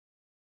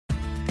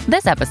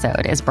This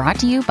episode is brought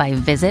to you by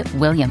Visit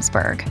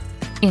Williamsburg.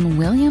 In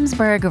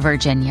Williamsburg,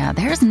 Virginia,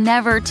 there's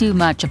never too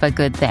much of a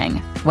good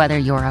thing. Whether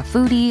you're a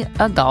foodie,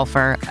 a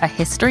golfer, a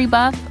history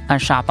buff, a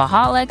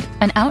shopaholic,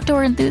 an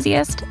outdoor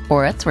enthusiast,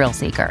 or a thrill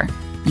seeker,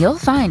 you'll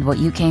find what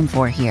you came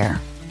for here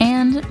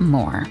and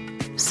more.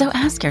 So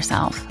ask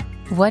yourself,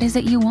 what is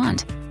it you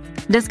want?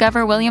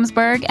 Discover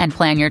Williamsburg and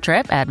plan your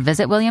trip at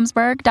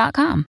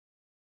visitwilliamsburg.com.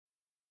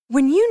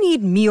 When you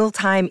need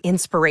mealtime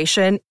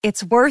inspiration,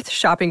 it's worth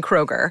shopping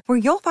Kroger, where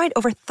you'll find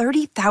over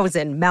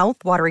 30,000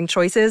 mouth-watering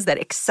choices that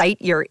excite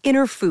your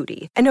inner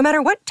foodie. And no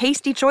matter what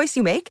tasty choice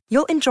you make,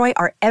 you'll enjoy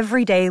our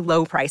everyday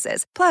low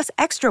prices, plus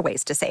extra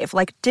ways to save,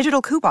 like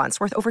digital coupons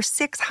worth over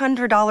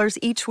 $600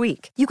 each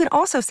week. You can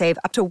also save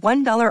up to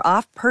 $1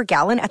 off per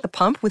gallon at the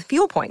pump with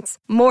fuel points.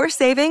 More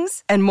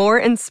savings and more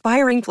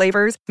inspiring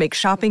flavors make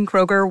shopping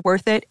Kroger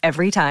worth it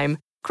every time.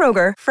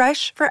 Kroger,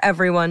 fresh for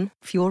everyone.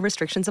 Fuel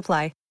restrictions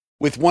apply.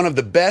 With one of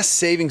the best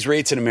savings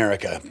rates in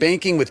America,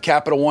 banking with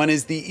Capital One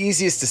is the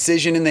easiest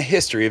decision in the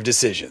history of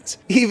decisions.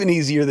 Even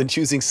easier than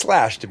choosing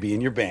Slash to be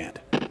in your band.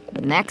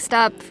 Next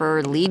up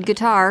for lead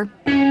guitar.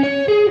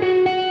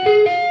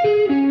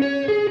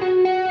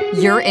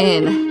 You're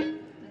in.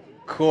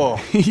 Cool.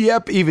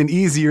 Yep, even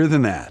easier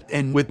than that.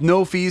 And with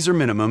no fees or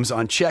minimums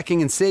on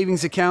checking and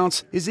savings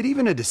accounts, is it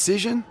even a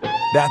decision?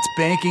 That's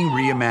banking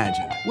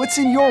reimagined. What's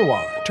in your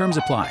wallet? Terms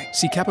apply.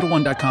 See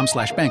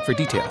CapitalOne.com/bank for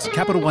details.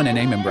 Capital One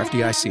N.A. member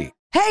FDIC.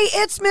 Hey,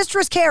 it's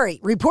Mistress Carrie,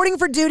 reporting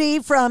for duty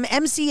from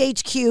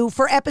MCHQ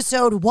for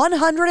episode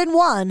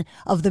 101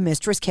 of the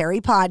Mistress Carrie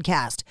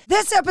podcast.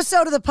 This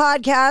episode of the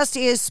podcast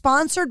is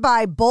sponsored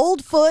by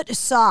Boldfoot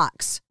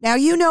Socks. Now,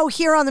 you know,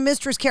 here on the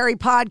Mistress Carrie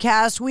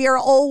podcast, we are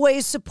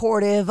always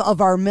supportive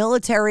of our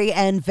military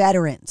and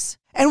veterans.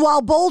 And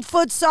while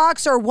Boldfoot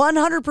socks are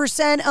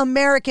 100%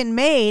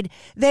 American-made,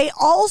 they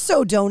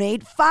also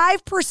donate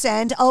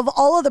 5% of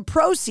all of the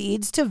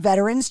proceeds to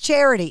veterans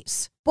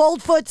charities.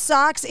 Boldfoot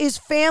Socks is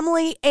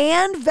family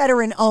and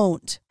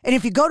veteran-owned. And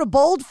if you go to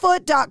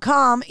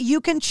boldfoot.com, you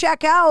can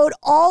check out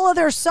all of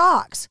their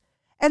socks.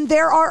 And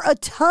there are a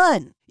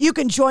ton. You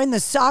can join the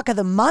Sock of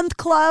the Month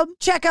Club,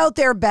 check out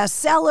their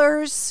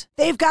bestsellers.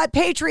 They've got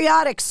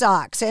patriotic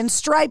socks and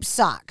striped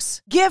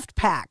socks, gift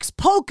packs,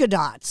 polka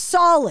dots,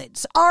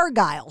 solids,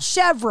 argyle,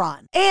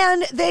 chevron,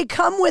 and they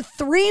come with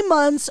 3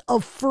 months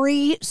of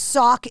free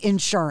sock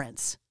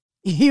insurance.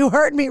 You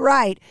heard me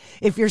right.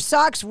 If your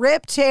socks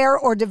rip, tear,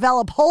 or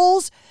develop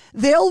holes,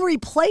 they'll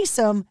replace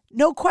them,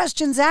 no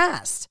questions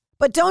asked.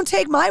 But don't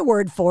take my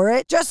word for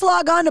it. Just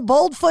log on to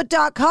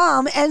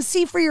boldfoot.com and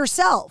see for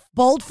yourself.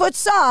 Boldfoot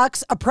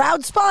Socks, a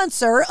proud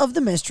sponsor of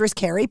the Mistress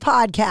Carrie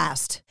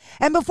podcast.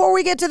 And before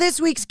we get to this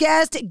week's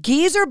guest,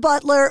 Geezer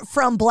Butler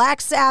from Black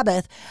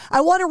Sabbath,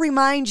 I want to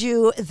remind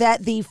you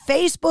that the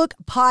Facebook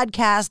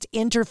podcast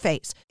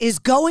interface is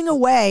going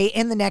away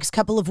in the next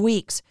couple of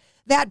weeks.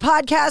 That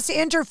podcast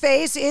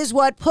interface is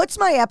what puts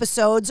my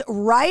episodes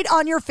right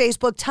on your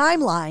Facebook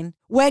timeline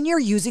when you're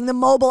using the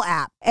mobile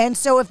app. And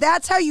so if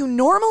that's how you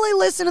normally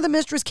listen to the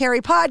Mistress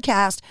Carrie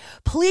podcast,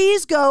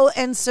 please go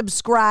and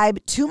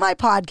subscribe to my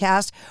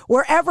podcast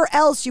wherever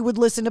else you would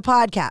listen to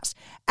podcasts.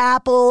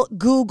 Apple,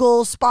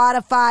 Google,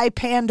 Spotify,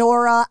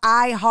 Pandora,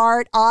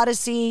 iHeart,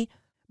 Odyssey.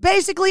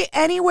 Basically,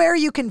 anywhere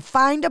you can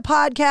find a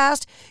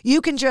podcast, you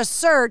can just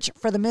search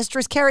for the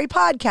Mistress Carrie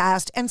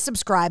podcast and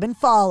subscribe and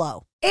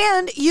follow.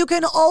 And you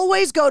can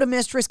always go to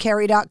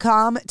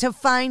mistresscarrie.com to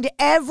find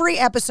every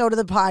episode of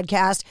the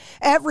podcast,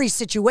 every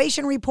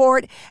situation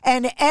report,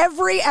 and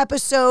every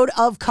episode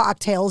of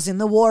Cocktails in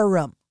the War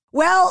Room.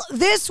 Well,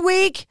 this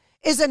week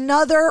is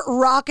another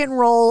rock and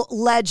roll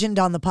legend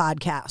on the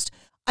podcast.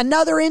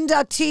 Another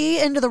inductee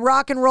into the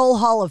Rock and Roll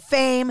Hall of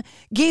Fame.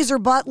 Geezer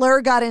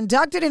Butler got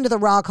inducted into the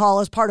Rock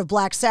Hall as part of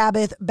Black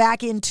Sabbath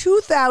back in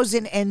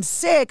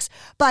 2006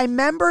 by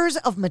members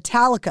of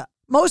Metallica.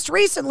 Most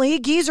recently,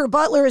 Geezer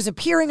Butler is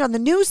appearing on the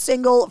new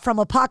single from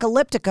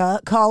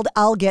Apocalyptica called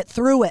I'll Get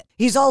Through It.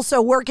 He's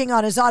also working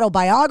on his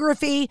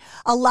autobiography,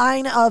 a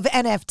line of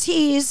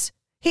NFTs.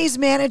 He's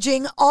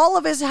managing all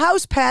of his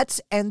house pets,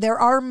 and there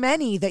are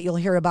many that you'll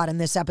hear about in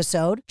this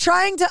episode,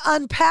 trying to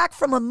unpack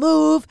from a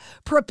move,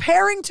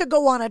 preparing to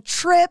go on a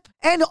trip,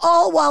 and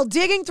all while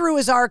digging through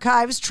his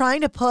archives,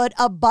 trying to put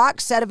a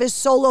box set of his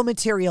solo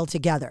material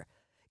together.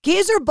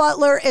 Geezer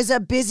Butler is a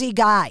busy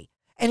guy,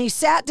 and he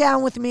sat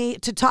down with me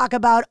to talk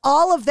about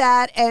all of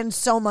that and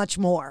so much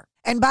more.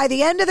 And by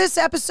the end of this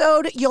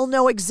episode, you'll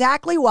know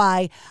exactly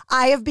why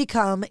I have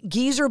become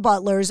Geezer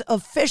Butler's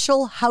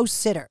official house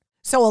sitter.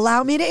 So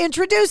allow me to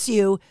introduce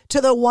you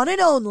to the one and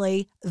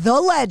only,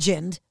 the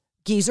legend,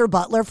 Geezer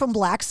Butler from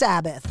Black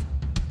Sabbath.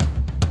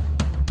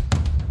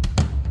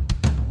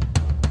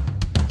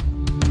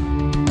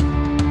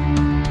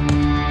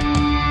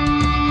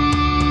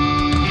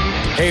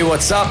 Hey,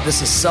 what's up?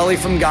 This is Sully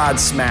from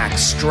Godsmack.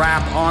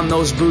 Strap on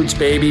those boots,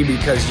 baby,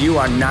 because you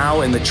are now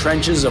in the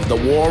trenches of the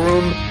war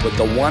room with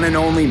the one and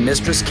only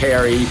Mistress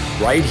Carrie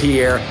right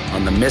here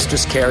on the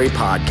Mistress Carrie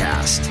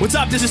podcast. What's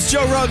up? This is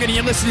Joe Rogan, and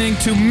you're listening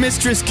to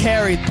Mistress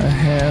Carrie. Her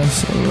hair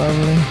so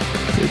lovely,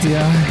 pretty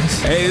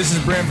eyes. Hey, this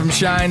is Brent from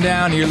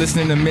Shinedown, and you're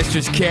listening to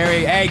Mistress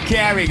Carrie. Hey,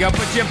 Carrie, go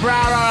put your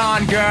bra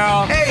on,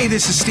 girl. Hey,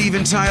 this is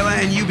Steven Tyler,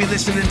 and you be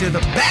listening to the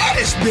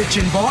baddest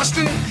bitch in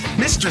Boston,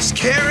 Mistress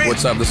Carrie.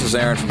 What's up? This is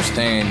Aaron from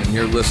Stain, and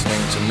you're listening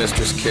to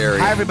Mistress Carrie.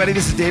 Hi, everybody.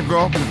 This is Dave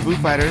Grohl from the Foo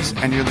Fighters,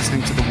 and you're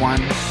listening to the one,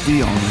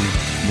 the only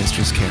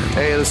Mistress Carrie.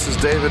 Hey, this is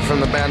David from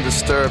the band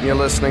Disturbed, and you're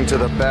listening to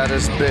the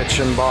baddest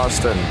bitch in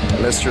Boston,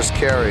 Mistress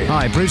Carrie.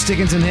 Hi, Bruce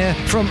Dickinson here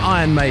from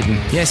Iron Maiden.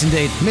 Yes,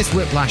 indeed, Miss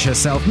Whiplash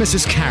herself,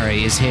 Mistress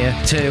Carrie, is here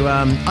to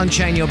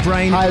unchain your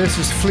brain. Hi, this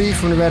is Flea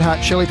from the Red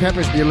Hot Chili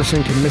Peppers. You're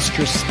listening to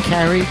Mistress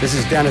Carrie. This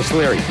is Dennis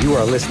Leary. You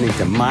are listening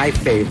to my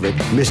favorite,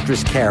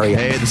 Mistress Carrie.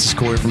 Hey, this is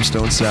Corey from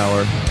Stone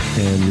Sour,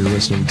 and you're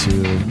listening to,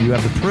 you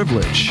have the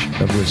privilege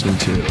of listening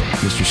to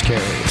Mistress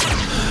Carrie.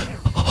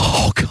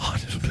 Oh, God.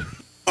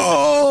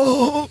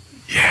 Oh,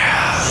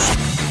 yeah.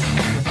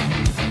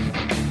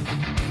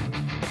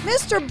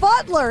 Mr.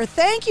 Butler,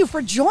 thank you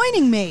for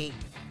joining me.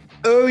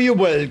 Oh, you're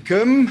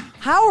welcome.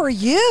 How are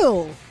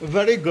you?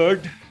 Very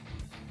good.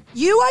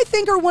 You, I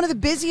think, are one of the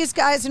busiest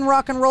guys in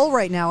rock and roll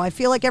right now. I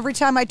feel like every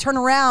time I turn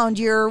around,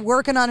 you're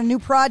working on a new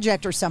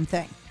project or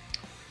something.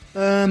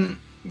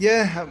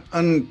 Yeah,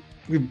 and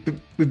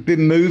we've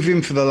been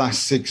moving for the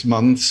last 6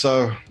 months,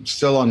 so I'm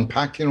still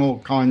unpacking all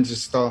kinds of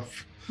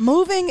stuff.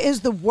 Moving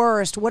is the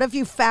worst. What have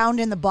you found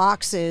in the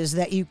boxes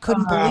that you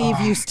couldn't believe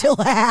you still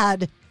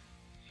had?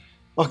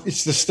 Oh,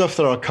 it's the stuff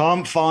that I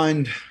can't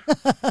find.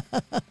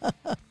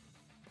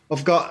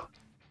 I've got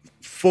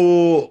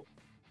 4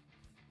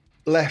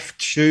 left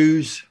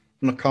shoes,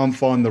 and I can't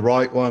find the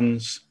right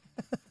ones.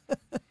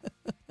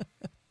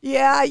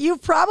 Yeah,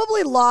 you've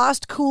probably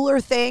lost cooler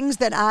things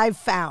than I've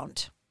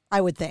found,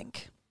 I would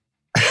think.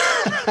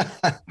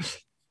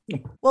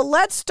 Well,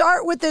 let's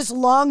start with this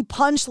long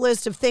punch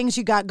list of things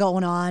you got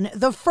going on.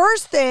 The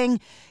first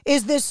thing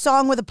is this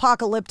song with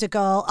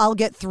Apocalyptica, I'll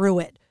Get Through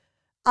It.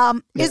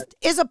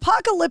 Is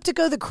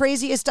Apocalyptica the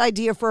craziest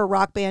idea for a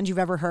rock band you've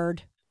ever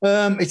heard?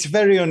 It's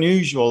very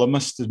unusual, I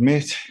must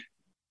admit.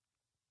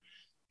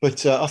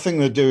 But I think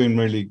they do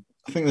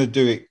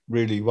it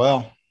really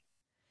well.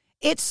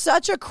 It's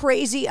such a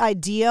crazy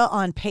idea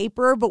on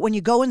paper, but when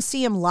you go and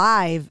see them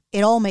live,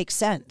 it all makes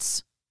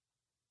sense.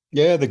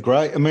 Yeah, they're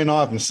great. I mean,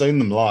 I haven't seen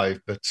them live,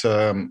 but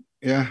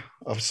yeah,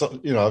 I've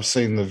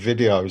seen the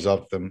videos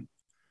of them.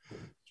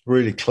 It's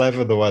really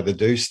clever the way they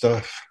do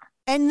stuff.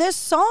 And this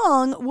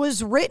song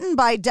was written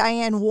by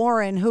Diane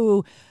Warren,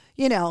 who,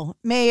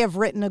 may have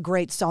written a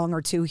great song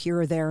or two here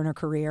or there in her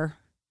career.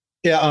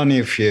 Yeah, only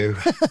a few.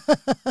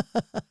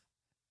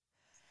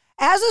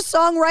 As a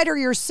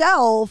songwriter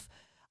yourself,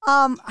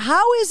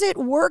 how is it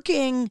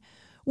working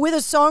with a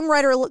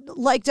songwriter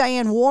like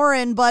Diane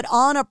Warren, but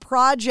on a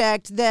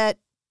project that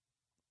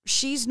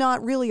she's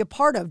not really a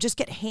part of, just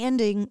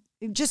getting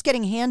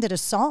handed a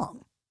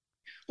song?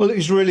 Well, it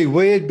was really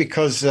weird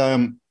because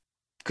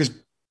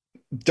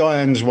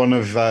Diane's one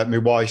of my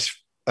wife's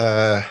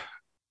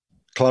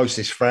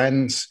closest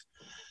friends.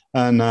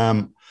 And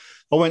I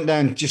went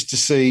down just to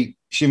see,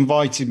 she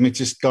invited me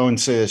to go and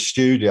see her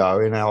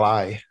studio in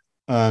LA.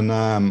 And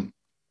I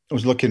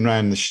was looking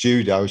around the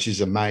studio, which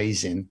is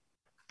amazing.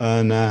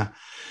 And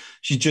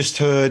she just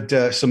heard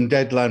some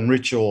Deadland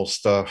Ritual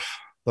stuff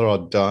that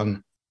I'd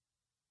done.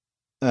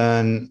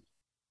 And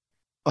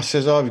I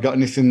says, have you got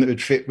anything that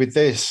would fit with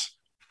this,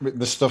 with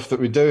the stuff that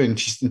we're doing?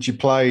 She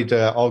played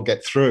I'll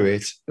Get Through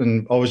It.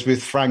 And I was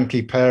with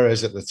Frankie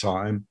Perez at the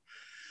time.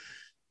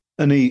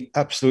 And he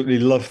absolutely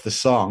loved the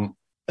song.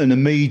 And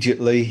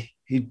immediately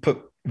he'd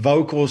put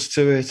vocals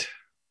to it.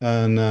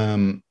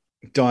 And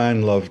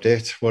Diane loved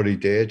it, what he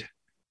did.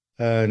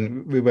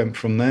 And we went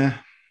from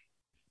there.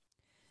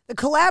 The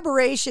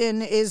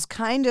collaboration is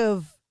kind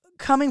of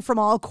coming from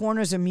all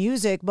corners of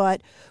music,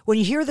 but when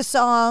you hear the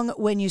song,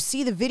 when you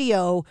see the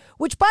video,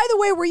 which, by the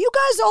way, were you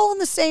guys all in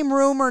the same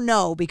room or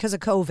no, because of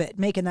COVID,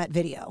 making that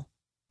video?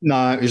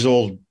 No, it was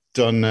all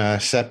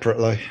done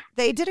separately.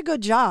 They did a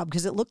good job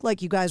because it looked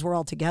like you guys were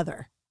all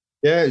together.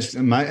 Yeah,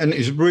 and it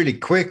was really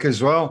quick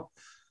as well.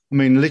 I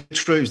mean,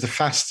 literally, it was the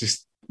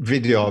fastest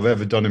video I've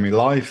ever done in my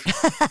life.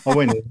 I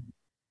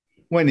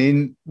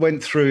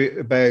went through it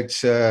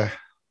about, I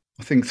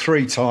think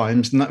 3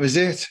 times, and that was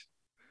it.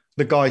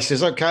 The guy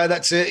says, okay,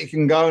 that's it. You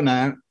can go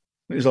now.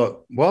 It was like,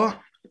 what?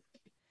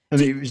 And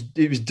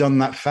it was done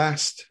that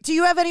fast. Do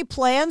you have any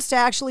plans to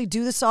actually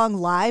do the song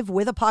live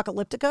with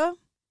Apocalyptica?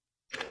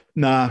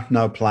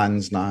 No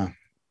plans, no.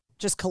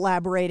 Just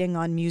collaborating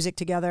on music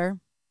together?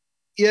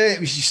 Yeah, it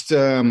was just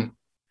because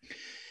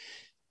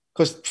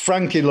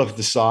Frankie loved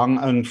the song,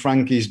 and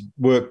Frankie's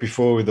worked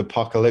before with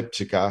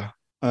Apocalyptica,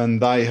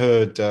 and they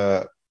heard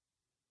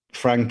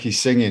Frankie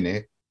singing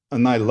it,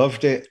 and they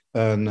loved it.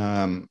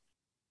 And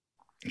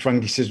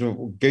Frankie says,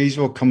 well, Geese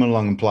will come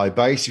along and play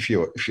bass if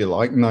you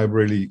like. And they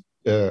really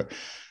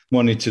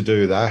wanted to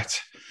do that.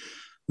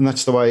 And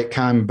that's the way it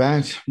came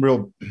about.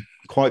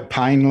 Quite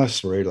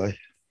painless, really.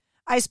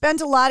 I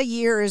spent a lot of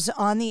years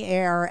on the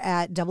air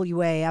at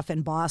WAF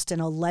in Boston,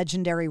 a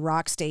legendary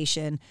rock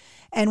station.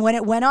 And when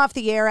it went off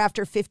the air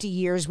after 50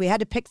 years, we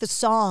had to pick the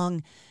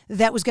song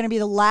that was going to be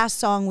the last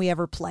song we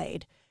ever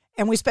played.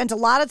 And we spent a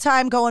lot of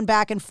time going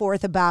back and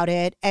forth about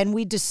it. And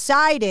we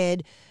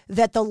decided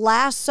that the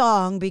last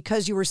song,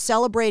 because you were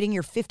celebrating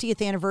your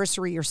 50th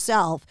anniversary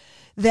yourself,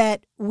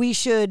 that we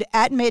should,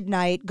 at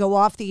midnight, go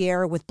off the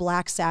air with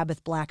Black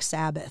Sabbath, Black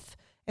Sabbath.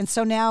 And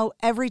so now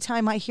every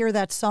time I hear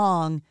that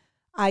song,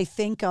 I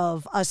think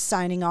of us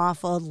signing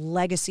off a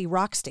legacy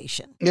rock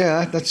station.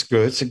 Yeah, that's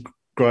good. It's a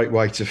great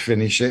way to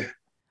finish it.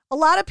 A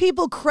lot of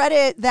people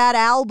credit that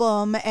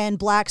album and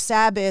Black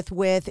Sabbath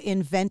with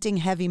inventing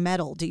heavy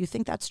metal. Do you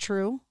think that's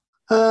true?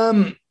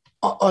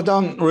 I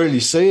don't really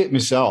see it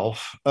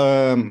myself.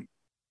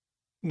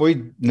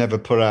 We never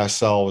put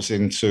ourselves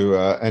into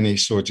any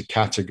sort of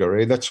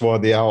category. That's why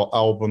the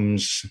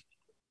albums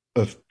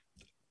of,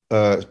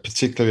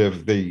 particularly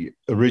of the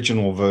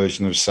original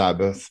version of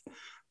Sabbath,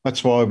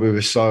 that's why we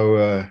were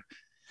so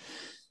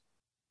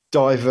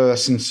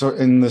diverse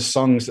in the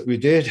songs that we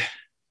did.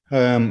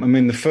 I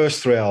mean, the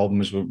first three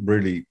albums were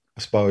really,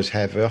 I suppose,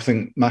 heavy. I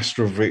think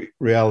Master of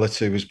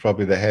Reality was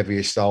probably the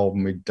heaviest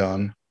album we'd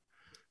done.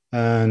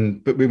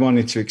 But we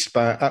wanted to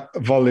expand, at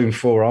Volume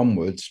 4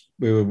 onwards,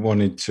 we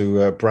wanted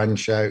to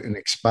branch out and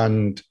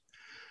expand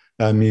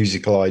our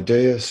musical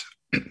ideas.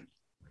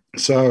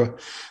 So,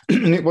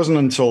 and it wasn't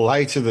until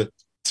later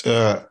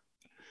that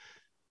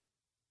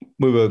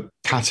we were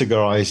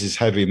categorized as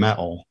heavy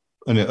metal.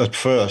 And at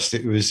first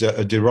it was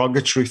a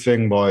derogatory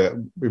thing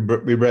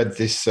we read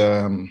this,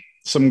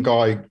 some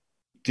guy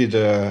did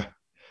a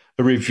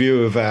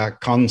review of our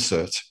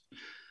concert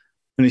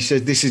and he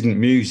said, this isn't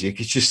music.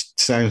 It just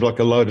sounds like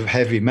a load of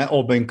heavy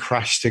metal being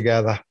crashed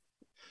together.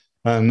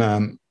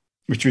 And,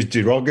 which was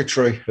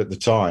derogatory at the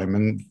time.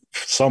 And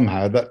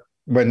somehow that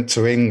went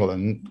to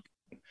England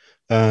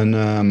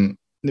and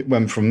it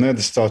went from there.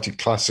 They started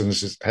classing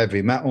us as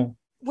heavy metal.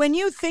 When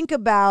you think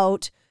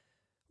about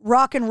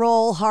rock and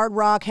roll, hard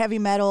rock, heavy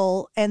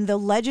metal, and the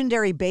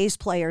legendary bass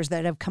players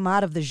that have come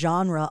out of the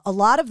genre, a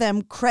lot of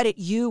them credit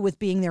you with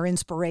being their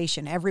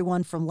inspiration.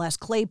 Everyone from Les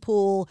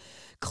Claypool,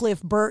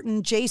 Cliff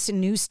Burton, Jason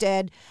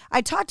Newsted.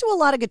 I talked to a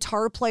lot of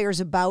guitar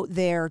players about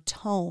their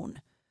tone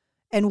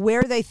and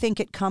where they think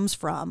it comes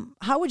from.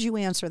 How would you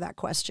answer that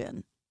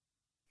question?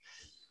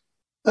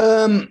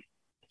 I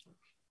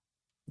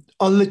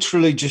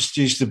literally just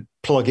used to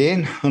plug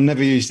in. I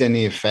never used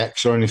any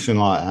effects or anything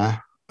like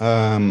that.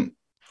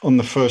 On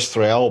the first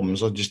three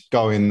albums, I just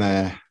go in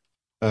there,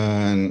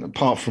 and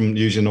apart from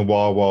using a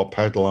wah-wah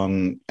pedal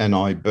on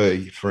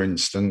NIB, for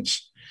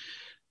instance,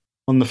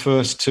 on the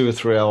first two or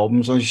three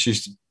albums, I just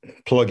used to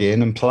plug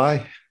in and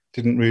play.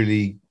 Didn't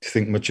really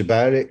think much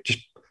about it.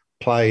 Just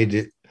played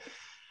it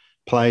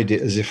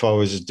as if I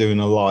was doing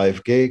a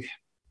live gig.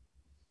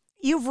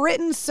 You've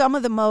written some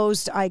of the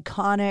most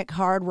iconic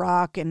hard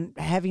rock and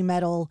heavy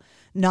metal,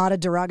 not a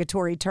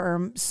derogatory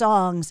term,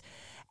 songs.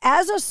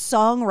 As a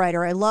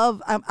songwriter,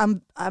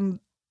 I'm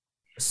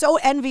so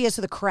envious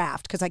of the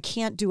craft because I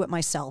can't do it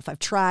myself. I've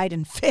tried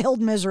and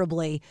failed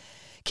miserably.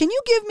 Can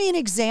you give me an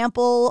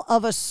example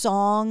of a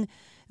song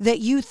that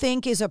you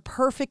think is a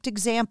perfect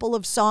example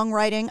of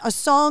songwriting, a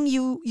song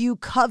you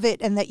covet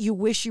and that you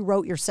wish you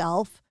wrote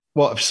yourself?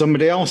 What, of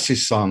somebody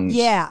else's songs?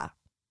 Yeah,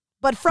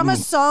 but from a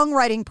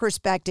songwriting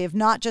perspective,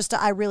 not just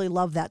I really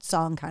love that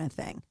song kind of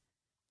thing.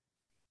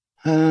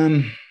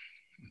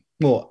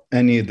 Well,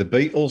 any of the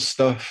Beatles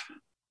stuff.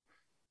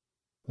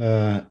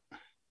 I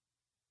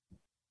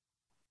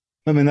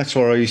mean, that's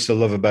what I used to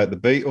love about the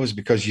Beatles,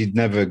 because you'd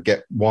never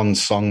get one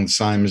song the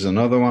same as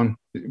another one.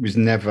 It was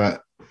never,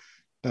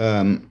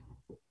 they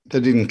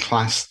didn't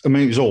class, I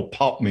mean, it was all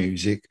pop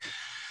music,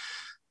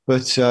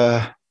 but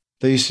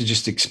they used to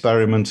just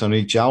experiment on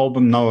each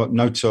album.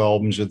 No two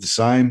albums were the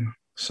same.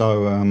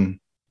 So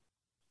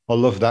I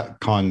love that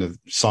kind of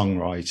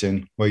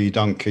songwriting where you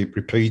don't keep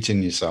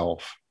repeating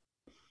yourself.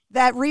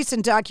 That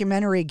recent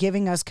documentary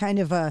giving us kind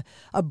of a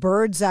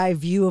bird's eye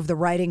view of the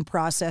writing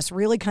process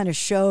really kind of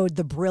showed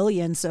the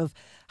brilliance of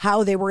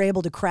how they were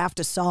able to craft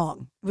a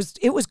song.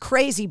 It was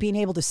crazy being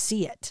able to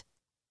see it.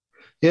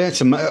 Yeah,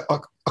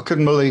 I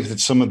couldn't believe that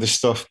some of the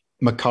stuff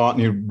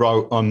McCartney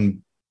wrote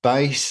on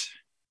bass.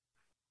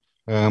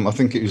 I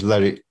think it was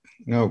Let It.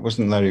 No, it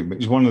wasn't Let It, but it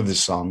was one of the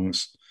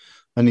songs.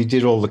 And he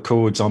did all the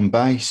chords on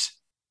bass.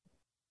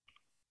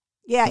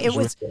 Yeah,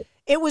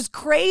 it was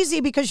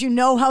crazy because you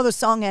know how the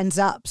song ends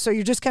up. So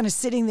you're just kind of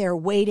sitting there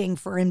waiting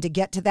for him to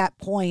get to that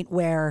point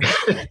where...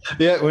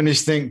 Yeah, when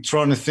he's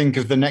trying to think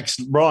of the next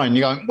line,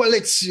 you're going, well,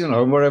 it's,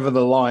 wherever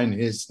the line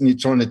is, and you're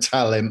trying to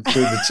tell him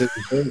through the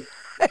two.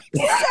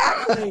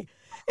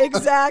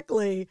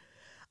 Exactly.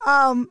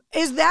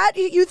 Is that,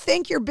 you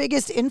think, your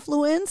biggest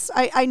influence?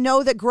 I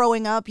know that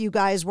growing up, you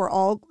guys were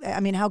all,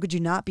 how could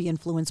you not be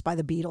influenced by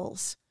the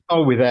Beatles?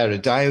 Oh, without a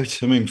doubt.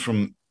 I mean,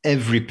 from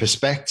every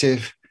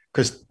perspective,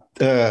 because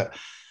the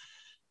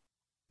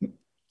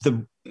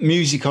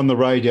music on the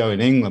radio in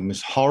England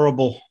was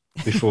horrible.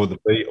 before the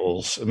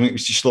Beatles. I mean, it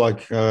was just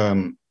like, I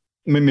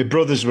mean, my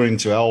brothers were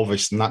into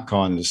Elvis and that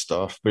kind of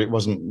stuff, but it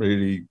wasn't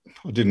really,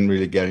 I didn't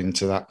really get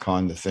into that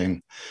kind of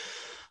thing.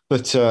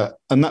 But,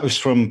 and that was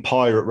from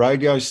pirate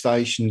radio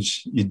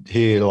stations. You'd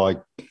hear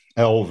like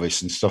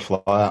Elvis and stuff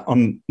like that.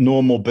 On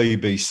normal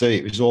BBC,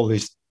 it was all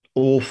this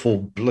awful,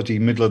 bloody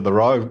middle of the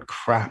road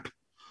crap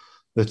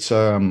that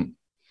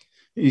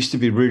it used to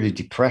be really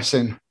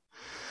depressing.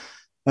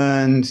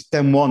 And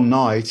then one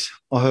night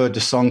I heard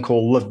a song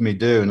called Love Me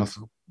Do, and I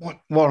thought,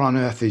 what on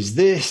earth is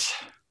this?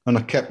 And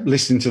I kept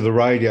listening to the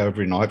radio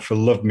every night for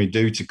Love Me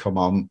Do to come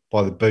on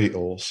by the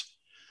Beatles.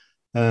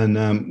 And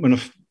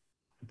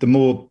the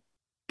more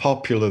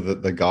popular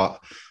that they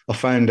got, I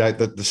found out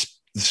that they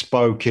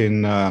spoke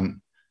in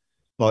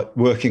like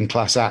working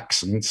class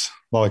accents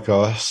like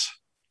us.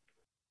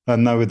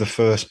 And they were the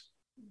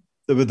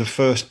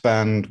first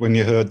band, when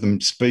you heard them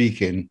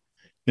speaking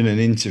in an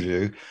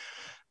interview,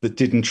 that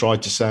didn't try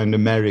to sound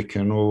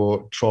American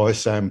or try to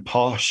sound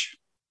posh.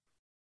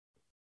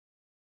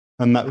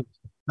 And that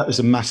was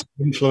a massive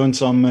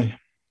influence on me.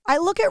 I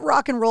look at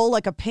rock and roll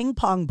like a ping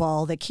pong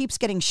ball that keeps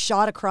getting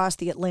shot across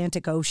the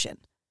Atlantic Ocean.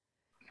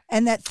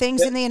 And that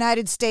things in the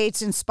United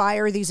States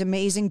inspire these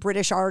amazing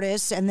British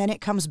artists, and then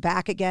it comes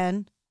back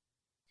again.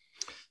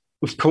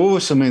 Of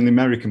course. I mean, the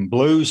American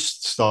blues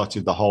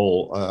started the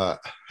whole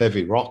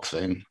heavy rock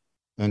thing,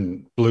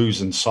 and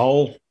blues and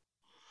soul.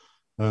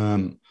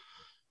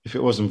 If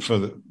it wasn't for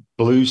the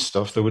blues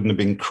stuff, there wouldn't have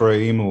been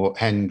Cream or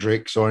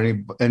Hendrix or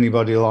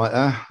anybody like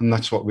that. And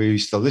that's what we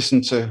used to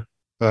listen to.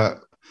 A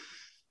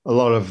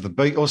lot of the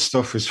Beatles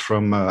stuff was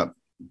from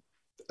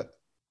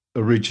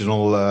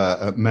original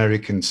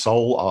American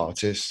soul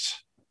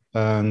artists.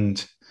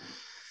 And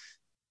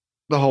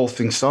the whole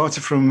thing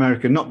started from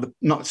America,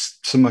 not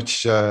so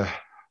much the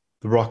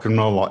rock and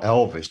roll like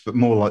Elvis, but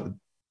more like the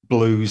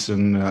blues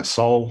and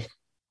soul.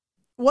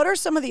 What are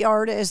some of the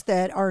artists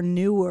that are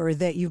newer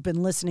that you've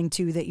been listening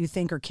to that you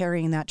think are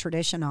carrying that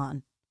tradition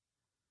on?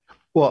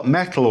 What,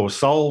 metal or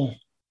soul?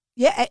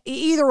 Yeah,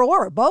 either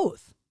or,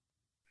 both.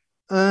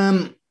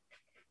 I've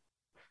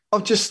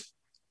just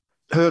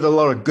heard a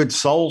lot of good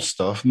soul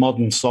stuff,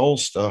 modern soul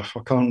stuff. I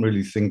can't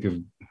really think of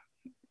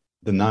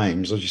the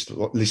names. I just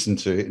listen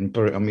to it and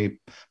put it on my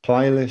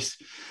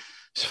playlist.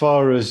 As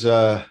far as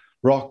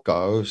rock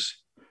goes,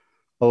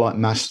 I like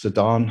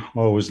Mastodon. I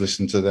always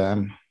listen to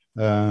them.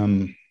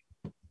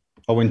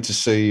 I went to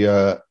see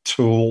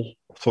Tool.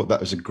 I thought that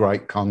was a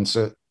great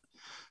concert.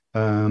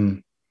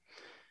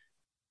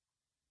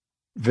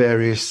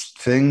 Various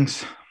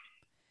things.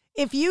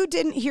 If you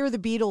didn't hear the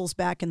Beatles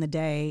back in the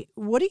day,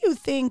 what do you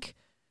think?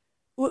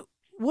 What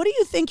do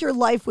you think your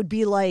life would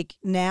be like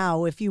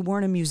now if you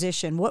weren't a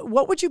musician?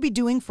 What would you be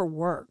doing for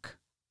work?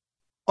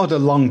 I'd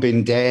have long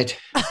been dead.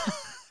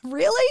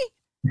 Really?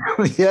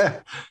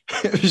 Yeah,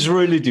 it was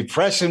really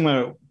depressing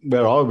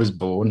where I was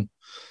born.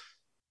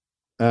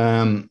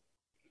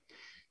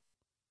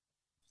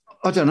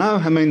 I don't know.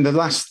 I mean, the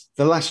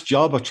last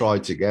job I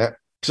tried to get,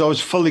 because I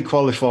was fully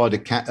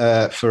qualified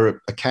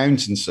for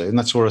accountancy, and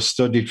that's where I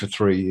studied for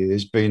 3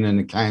 years, being an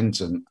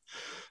accountant.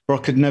 But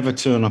I could never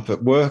turn up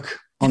at work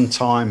on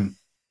time,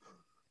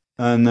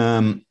 and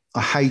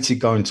I hated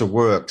going to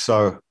work.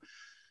 So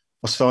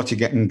I started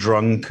getting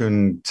drunk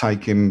and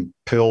taking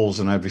pills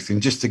and everything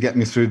just to get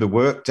me through the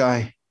work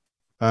day.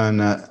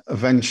 And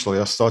eventually,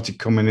 I started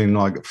coming in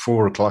like at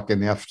 4:00 in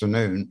the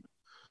afternoon,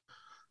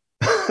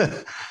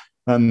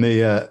 and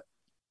the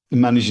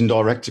managing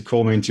director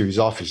called me into his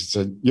office and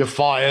said, "You're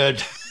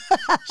fired."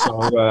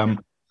 So,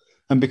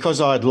 and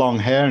because I had long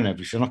hair and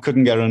everything, I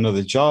couldn't get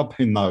another job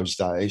in those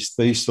days.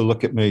 They used to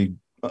look at me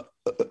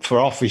for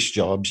office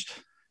jobs.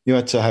 You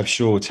had to have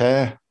short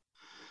hair.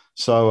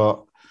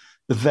 So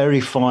the very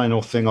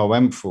final thing I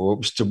went for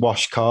was to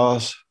wash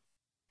cars.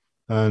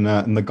 And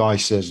the guy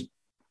says,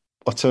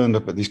 I turned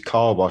up at this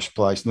car wash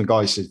place, and the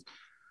guy said,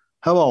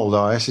 "How old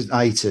are you?" I said,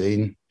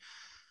 18.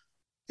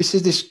 He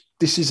said,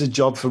 this is a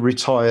job for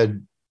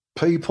retired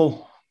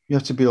people. You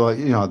have to be like,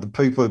 the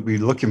people that we're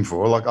looking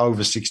for, like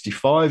over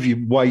 65.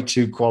 You're way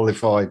too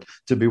qualified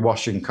to be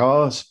washing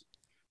cars.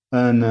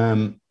 And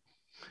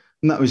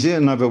that was it. I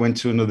never went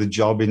to another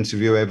job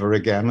interview ever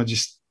again. I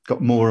just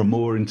got more and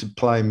more into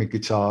playing my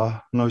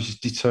guitar, and I was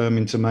just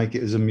determined to make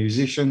it as a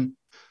musician.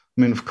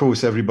 I mean, of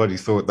course, everybody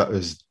thought that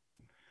was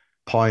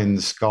pie in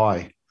the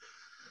sky.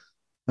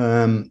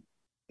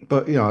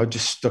 But, I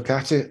just stuck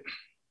at it.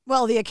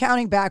 Well, the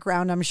accounting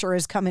background, I'm sure,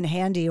 has come in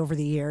handy over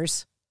the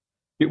years.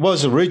 It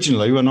was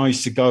originally when I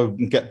used to go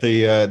and get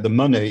the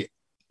money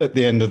at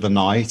the end of the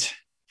night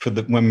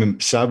when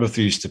Sabbath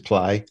used to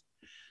play,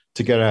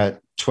 to get out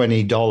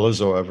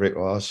 $20 or whatever it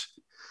was.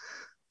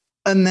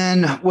 And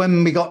then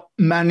when we got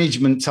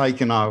management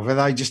taken over,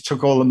 they just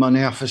took all the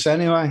money off us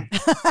anyway.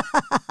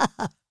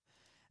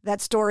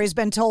 That story's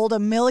been told a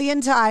million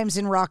times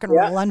in rock and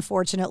roll,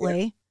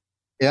 unfortunately.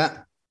 Yeah.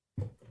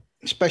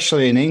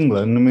 Especially in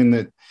England. I mean,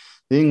 the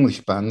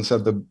English bands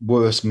had the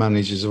worst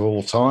managers of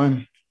all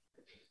time.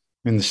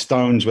 I mean, the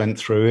Stones went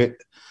through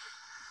it.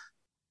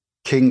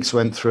 Kinks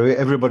went through it.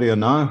 Everybody I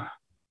know.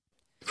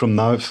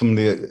 from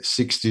the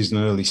 60s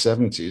and early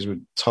 70s were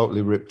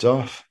totally ripped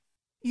off.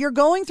 You're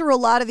going through a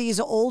lot of these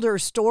older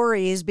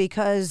stories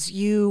because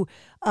you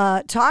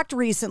talked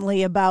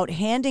recently about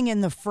handing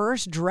in the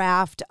first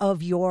draft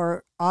of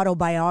your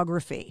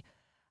autobiography.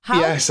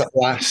 Yes, at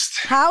last.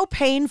 How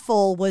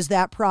painful was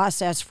that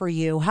process for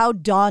you? How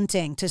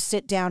daunting to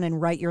sit down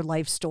and write your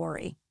life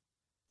story?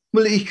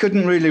 Well, he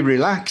couldn't really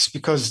relax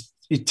because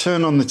you'd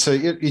turn on the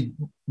TV, you'd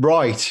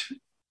write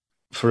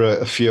for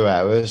a few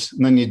hours,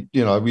 and then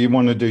you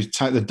want to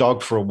take the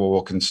dog for a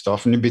walk and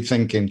stuff, and you'd be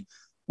thinking,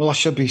 well, I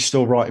should be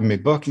still writing my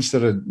book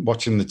instead of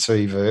watching the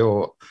TV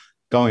or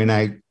going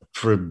out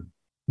for a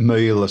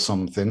meal or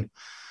something.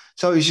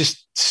 So it was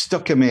just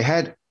stuck in my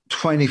head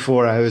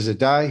 24 hours a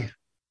day.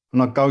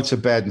 And I'd go to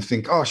bed and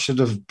think, I should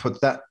have put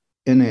that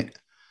in it.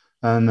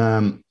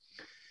 And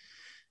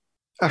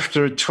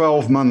after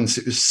 12 months,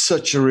 it was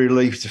such a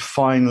relief to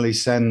finally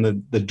send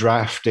the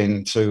draft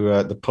in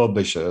to the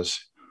publishers.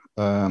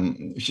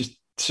 It was just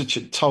such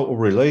a total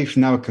relief.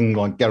 Now I can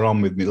get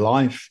on with my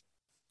life.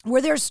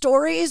 Were there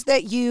stories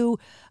that you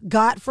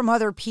got from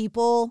other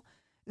people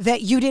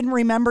that you didn't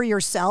remember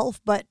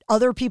yourself, but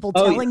other people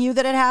telling you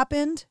that it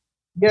happened?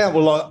 Yeah,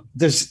 well,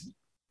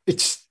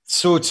 it's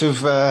sort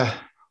of,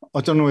 I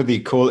don't know whether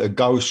you call it a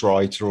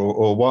ghostwriter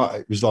or what.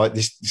 It was like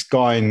this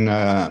guy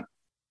in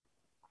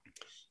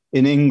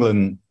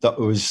England that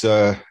was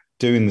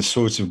doing the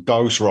sort of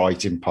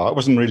ghostwriting part. It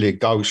wasn't really a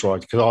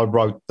ghostwriter because I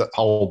wrote the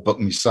whole book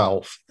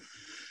myself.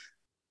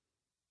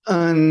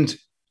 And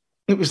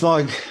it was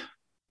like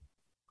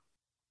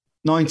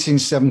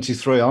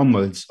 1973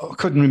 onwards. I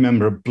couldn't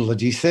remember a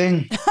bloody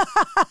thing.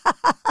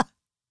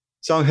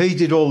 So he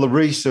did all the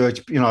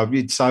research.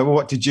 He'd say,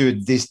 well,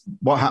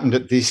 what happened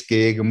at this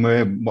gig,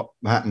 and what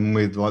happened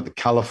with the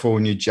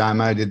California Jam?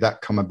 How did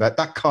that come about?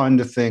 That kind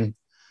of thing.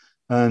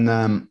 And,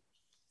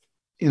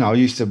 I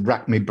used to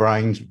rack my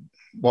brains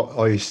what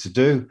I used to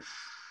do.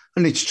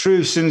 And it's true,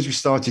 as soon as we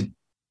started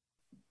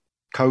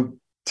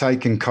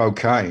taking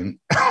cocaine,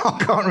 I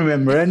can't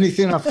remember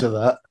anything after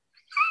that.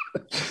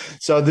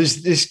 So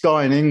there's this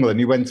guy in England,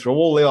 he went through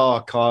all the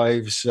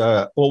archives,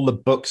 all the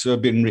books that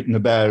have been written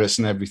about us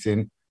and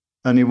everything.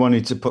 And he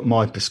wanted to put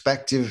my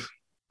perspective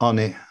on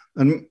it.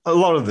 And a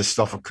lot of the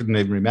stuff I couldn't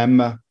even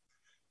remember.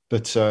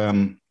 But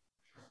some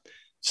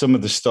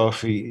of the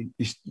stuff, he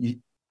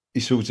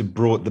sort of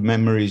brought the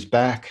memories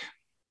back.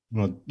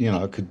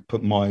 I could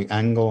put my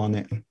angle on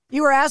it.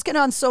 You were asking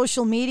on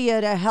social media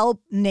to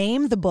help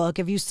name the book.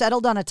 Have you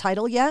settled on a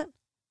title yet?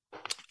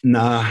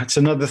 Nah, it's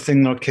another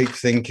thing that I keep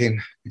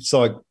thinking. It's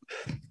like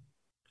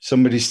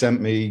somebody sent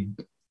me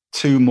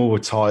 2 more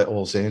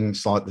titles in.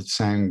 It's like they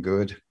sound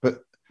good.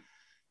 But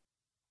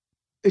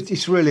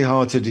it's really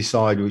hard to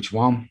decide which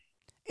one.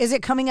 Is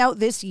it coming out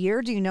this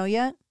year? Do you know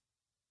yet?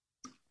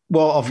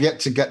 Well, I've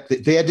yet to get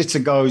the editor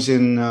goes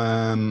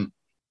in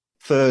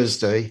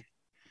Thursday.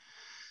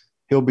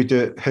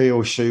 He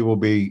or she will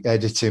be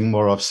editing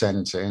what I've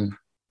sent in,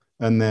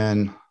 and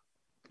then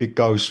it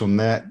goes from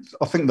there.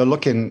 I think they're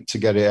looking to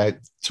get it out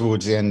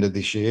towards the end of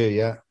this year.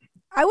 Yeah.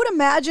 I would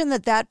imagine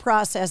that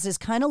process is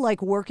kind of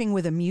like working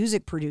with a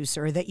music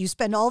producer, that you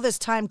spend all this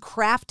time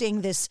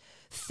crafting this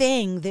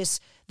thing, this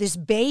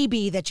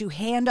baby that you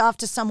hand off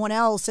to someone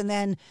else, and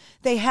then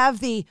they have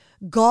the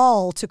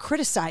gall to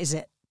criticize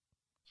it.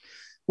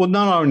 Well,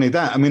 not only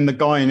that, I mean, the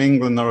guy in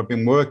England that I've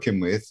been working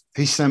with,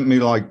 he sent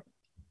me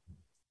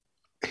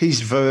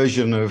his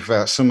version of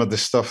some of the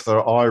stuff that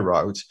I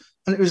wrote,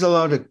 and it was a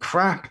load of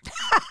crap.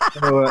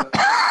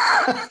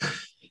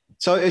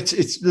 So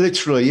it's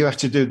literally, you have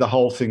to do the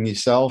whole thing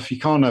yourself. You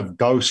can't have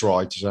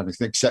ghostwriters or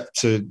anything except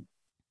to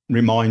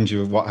remind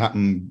you of what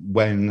happened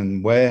when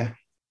and where.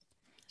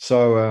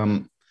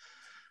 So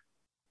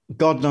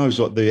God knows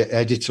what the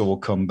editor will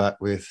come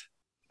back with.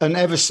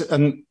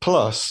 And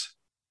plus,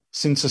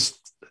 since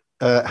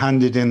I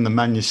handed in the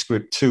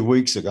manuscript 2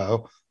 weeks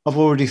ago, I've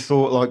already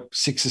thought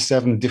 6 or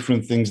 7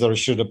 different things that I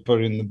should have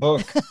put in the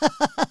book.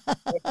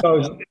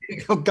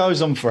 It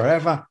goes on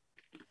forever.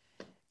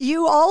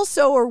 You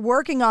also are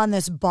working on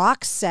this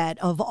box set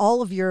of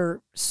all of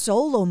your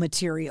solo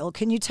material.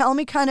 Can you tell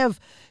me kind of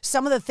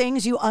some of the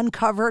things you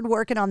uncovered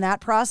working on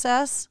that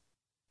process?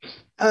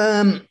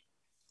 Not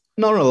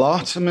a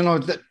lot. I mean,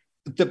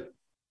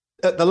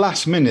 at the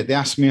last minute, they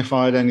asked me if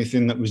I had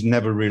anything that was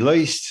never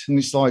released. And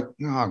it's like,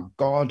 oh,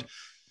 God,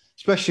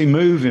 especially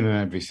moving and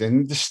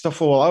everything. There's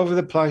stuff all over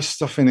the place,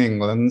 stuff in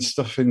England,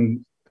 stuff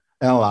in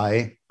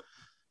LA,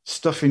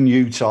 stuff in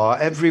Utah,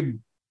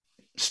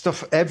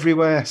 stuff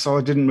everywhere. So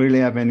I didn't really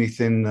have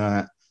anything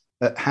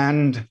at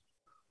hand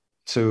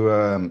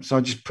to, so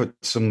I just put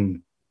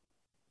some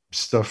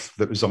stuff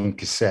that was on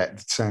cassette.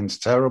 That sounds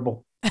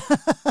terrible.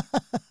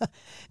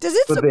 Does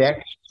it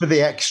for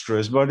the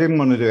extras, but I didn't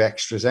want to do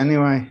extras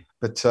anyway.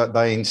 But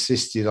they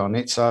insisted on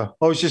it, so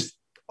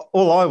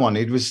all I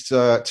wanted was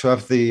to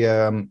have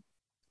the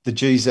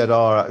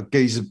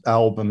GZR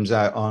albums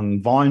out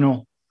on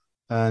vinyl,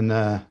 and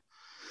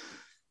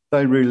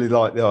they really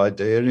liked the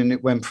idea, and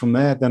it went from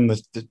there. Then they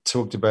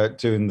talked about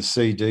doing the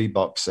CD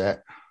box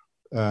set.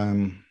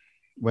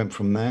 Went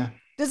from there.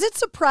 Does it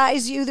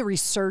surprise you, the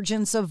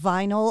resurgence of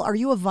vinyl? Are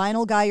you a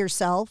vinyl guy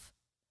yourself?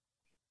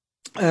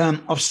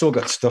 I've still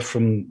got stuff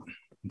from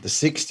the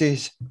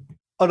 60s.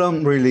 I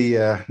don't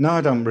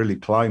really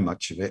play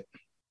much of it.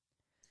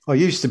 I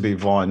used to be a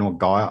vinyl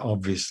guy,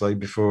 obviously,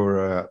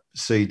 before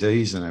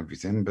CDs and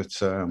everything, but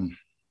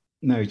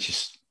now it's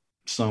just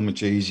so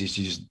much easier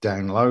to just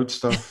download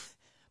stuff.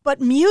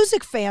 But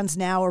music fans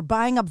now are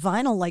buying up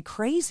vinyl like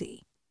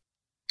crazy.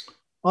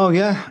 Oh,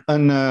 yeah.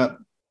 And my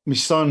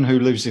son, who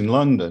lives in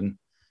London,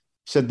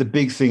 said the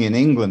big thing in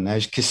England now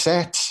is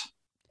cassettes.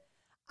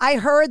 I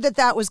heard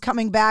that was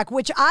coming back,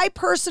 which I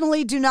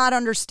personally do not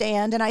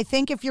understand. And I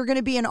think if you're going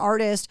to be an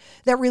artist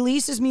that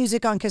releases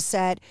music on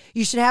cassette,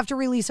 you should have to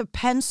release a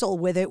pencil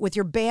with it with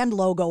your band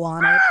logo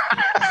on it.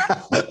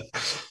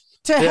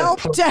 To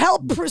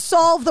help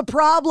solve the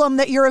problem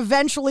that you're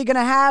eventually going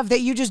to have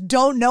that you just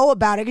don't know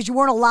about it because you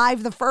weren't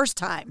alive the first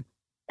time.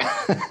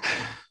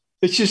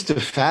 It's just a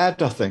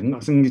fad, I think. I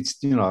think it's,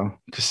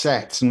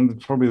 cassettes,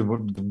 and probably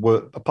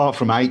apart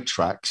from 8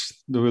 tracks,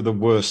 they were the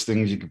worst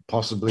things you could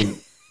possibly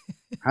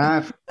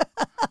have.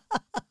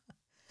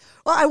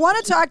 Well, I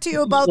want to talk to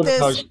you about this.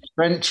 Those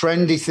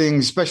trendy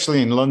things,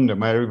 especially in London,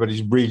 where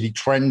everybody's really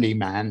trendy,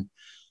 man.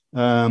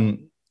 I've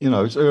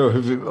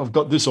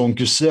got this on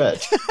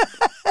cassette.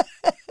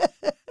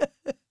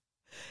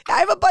 I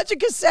have a bunch of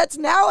cassettes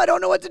now. I don't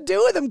know what to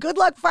do with them. Good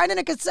luck finding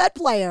a cassette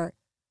player.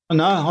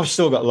 No, I've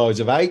still got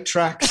loads of 8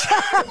 tracks.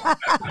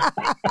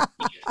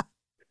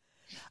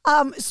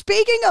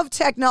 Speaking of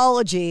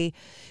technology,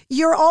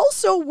 you're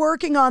also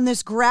working on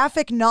this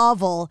graphic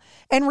novel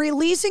and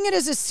releasing it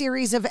as a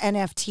series of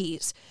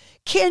NFTs.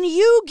 Can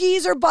you,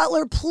 Geezer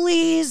Butler,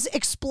 please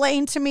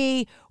explain to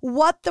me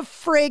what the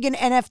frig an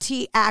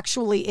NFT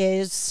actually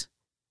is?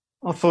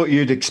 I thought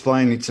you'd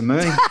explain it to me.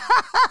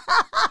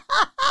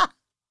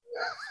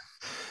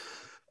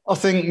 I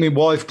think my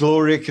wife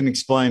Gloria can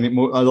explain it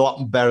a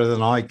lot better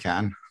than I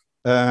can.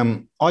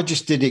 I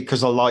just did it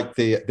because I like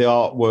the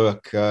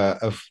artwork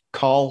of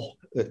Carl,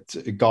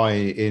 a guy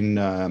in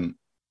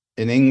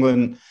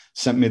England,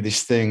 sent me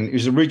this thing. It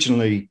was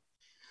originally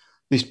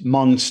this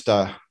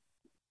monster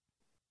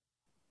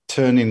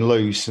turning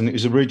loose, and it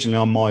was originally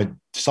on my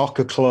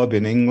soccer club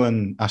in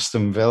England,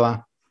 Aston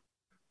Villa,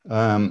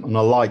 and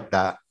I liked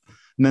that.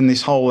 And then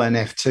this whole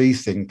NFT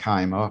thing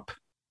came up,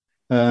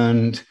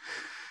 and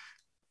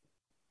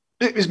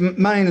it was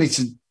mainly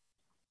to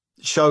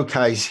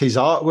showcase his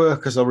artwork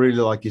because I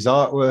really like his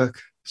artwork.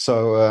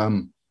 So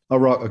I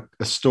wrote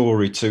a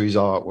story to his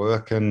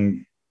artwork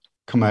and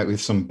come out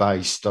with some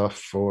bass stuff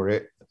for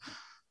it,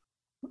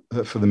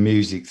 for the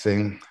music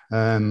thing.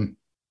 Then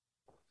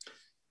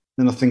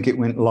I think it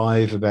went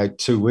live about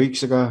 2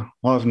 weeks ago.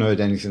 I haven't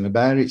heard anything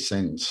about it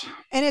since.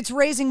 And it's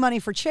raising money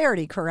for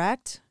charity,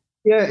 correct?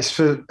 Yeah, it's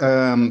for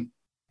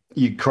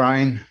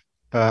Ukraine,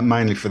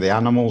 mainly for the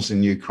animals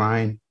in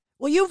Ukraine.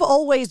 Well, you've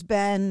always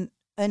been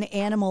an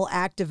animal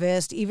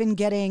activist, even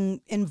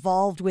getting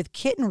involved with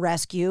kitten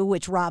rescue,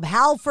 which Rob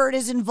Halford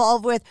is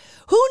involved with.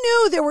 Who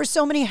knew there were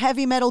so many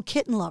heavy metal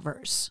kitten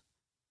lovers?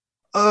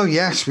 Oh,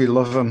 yes, we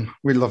love them.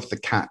 We love the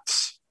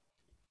cats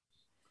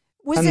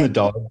the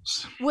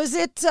dogs. Was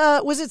it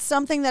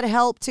something that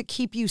helped to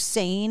keep you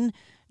sane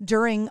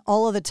during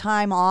all of the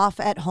time off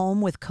at home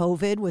with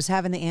COVID, was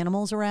having the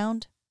animals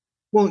around?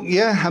 Well,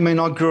 yeah. I mean,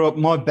 I grew up,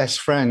 my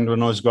best friend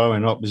when I was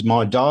growing up was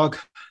my dog.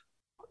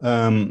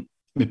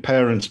 My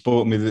parents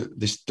bought me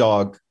this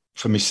dog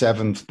for my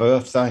 7th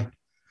birthday,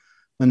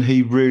 and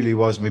he really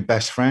was my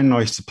best friend. I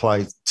used to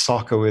play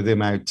soccer with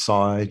him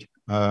outside.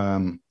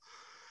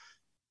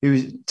 He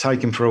was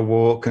taken for a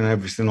walk and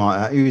everything like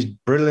that. He was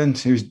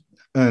brilliant.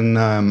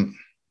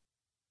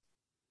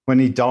 When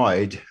he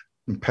died,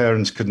 my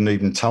parents couldn't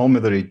even tell me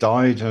that he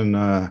died. And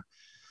I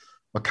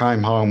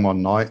came home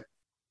one night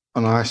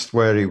and I asked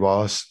where he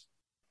was,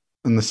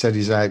 and they said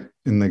he's out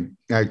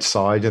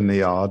outside in the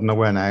yard. And I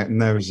went out,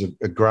 and there was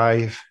a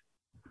grave,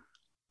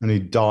 and he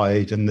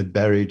died, and they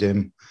buried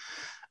him.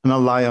 And I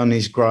lay on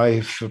his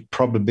grave for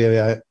probably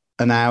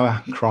an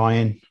hour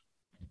crying.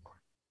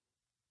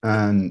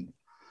 And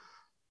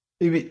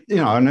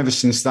and ever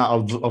since that,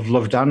 I've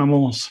loved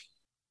animals.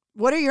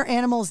 What are your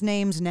animals'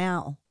 names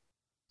now?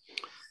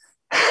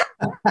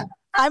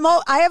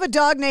 I have a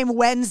dog named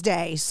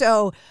Wednesday,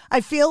 so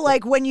I feel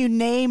like when you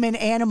name an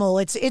animal,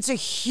 it's a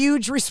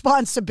huge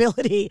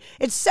responsibility.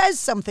 It says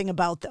something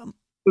about them.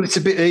 Well, it's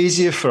a bit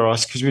easier for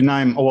us because we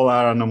name all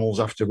our animals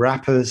after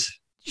rappers.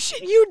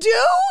 You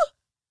do?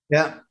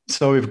 Yeah.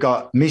 So we've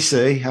got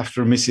Missy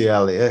after Missy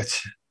Elliott,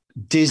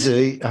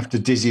 Dizzy after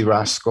Dizzy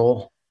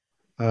Rascal,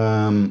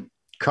 Coco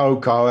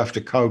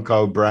after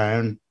Coco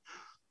Brown.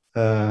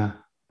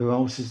 Who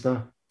else is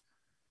there?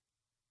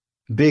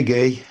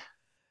 Biggie.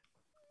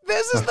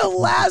 This is the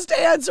last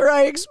answer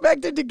I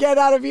expected to get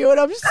out of you, and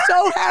I'm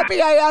so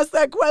happy I asked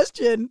that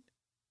question.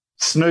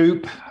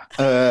 Snoop,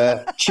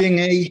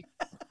 Chingy.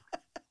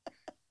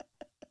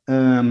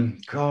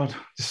 God,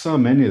 there's so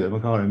many of them. I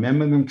can't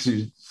remember them because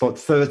it's like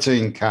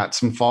 13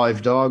 cats and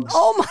 5 dogs.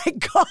 Oh, my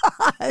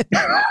God.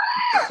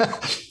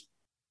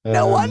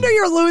 No wonder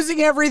you're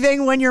losing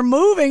everything when you're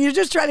moving. You're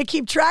just trying to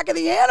keep track of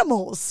the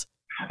animals.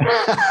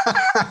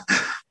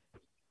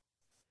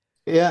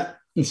 Yeah,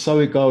 and so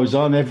it goes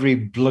on, every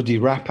bloody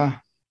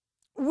rapper.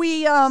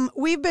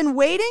 We've been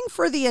waiting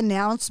for the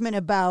announcement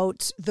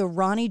about the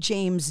Ronnie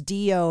James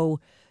Dio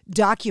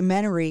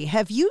documentary.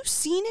 Have you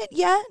seen it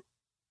yet?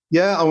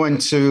 Yeah, I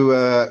went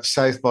to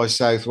South by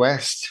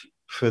Southwest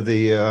for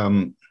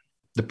the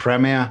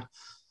premiere,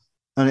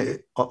 and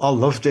I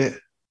loved it.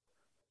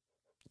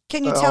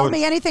 Can you tell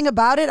me anything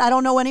about it? I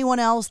don't know anyone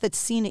else that's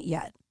seen it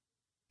yet.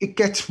 It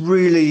gets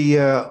really,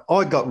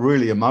 I got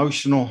really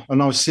emotional,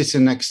 and I was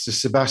sitting next to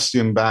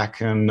Sebastian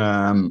Bach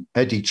and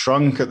Eddie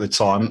Trunk at the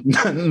time,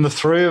 and the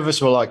three of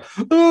us were like,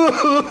 there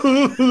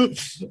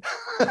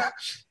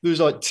was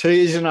like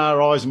tears in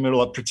our eyes, and we were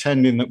like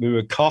pretending that we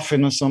were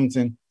coughing or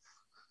something.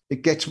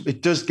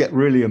 It does get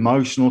really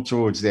emotional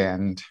towards the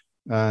end,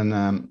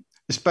 and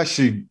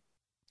especially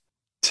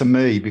to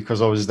me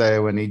because I was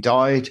there when he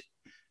died.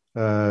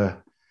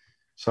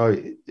 So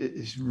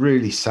it's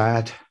really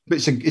sad,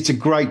 but it's a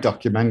great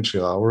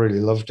documentary. I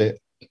really loved it.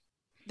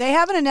 They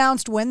haven't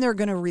announced when they're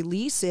going to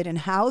release it and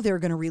how they're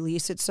going to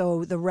release it,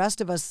 so the rest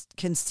of us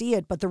can see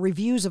it. But the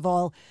reviews have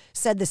all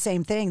said the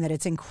same thing, that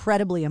it's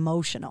incredibly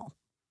emotional.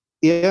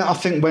 Yeah, I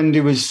think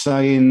Wendy was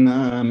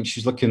saying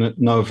she's looking at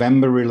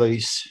November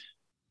release,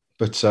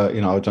 but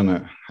I don't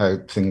know how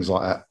things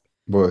like that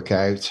work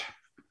out.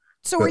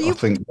 So I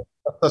think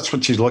that's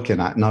what she's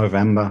looking at,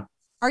 November.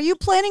 Are you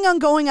planning on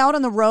going out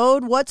on the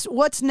road?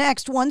 What's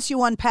next once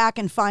you unpack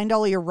and find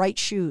all your right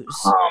shoes?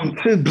 I'm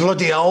too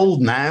bloody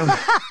old now.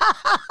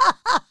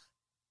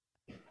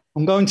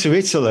 I'm going to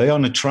Italy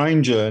on a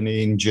train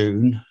journey in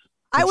June.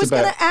 I was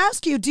going to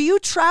ask you, do you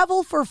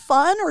travel for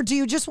fun or do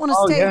you just want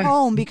to stay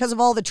home because of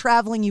all the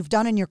traveling you've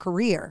done in your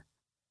career?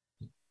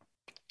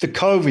 The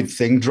COVID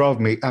thing drove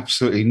me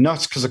absolutely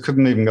nuts because I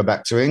couldn't even go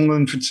back to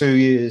England for 2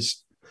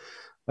 years.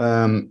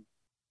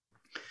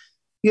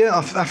 Yeah,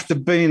 after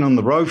being on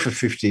the road for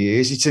 50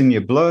 years, it's in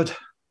your blood.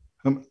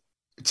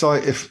 It's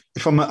like if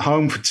I'm at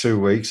home for 2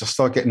 weeks, I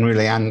start getting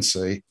really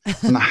antsy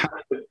and I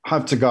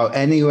have to go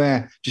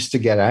anywhere just to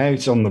get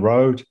out on the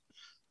road.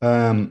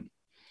 But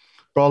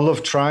I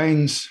love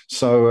trains,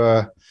 so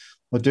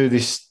I do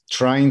this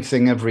train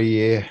thing every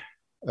year.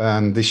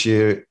 And this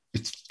year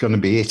it's going to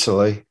be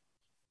Italy.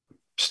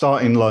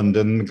 Start in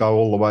London, go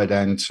all the way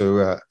down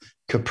to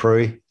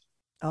Capri.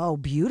 Oh,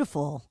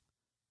 beautiful.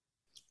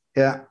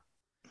 Yeah.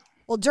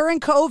 Well, during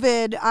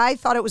COVID, I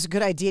thought it was a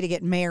good idea to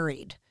get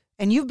married.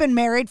 And you've been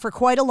married for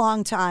quite a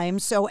long time.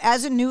 So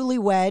as a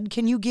newlywed,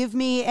 can you give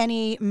me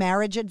any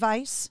marriage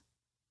advice?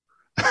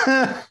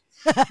 Yeah,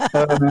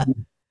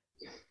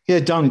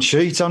 don't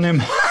cheat on him.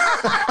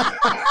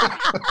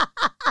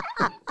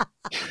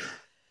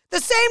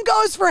 The same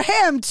goes for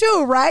him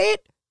too, right?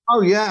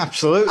 Oh, yeah,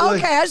 absolutely.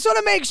 Okay, I just want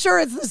to make sure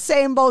it's the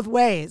same both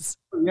ways.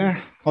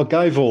 Yeah, I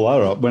gave all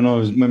that up when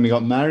we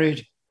got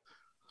married,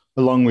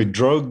 along with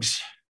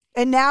drugs.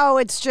 And now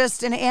it's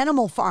just an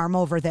animal farm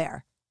over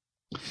there.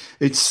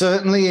 It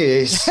certainly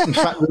is. In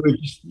fact,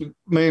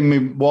 me and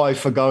my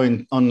wife are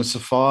going on the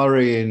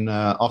safari in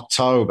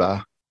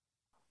October,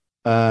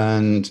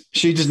 and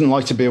she doesn't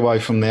like to be away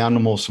from the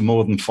animals for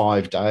more than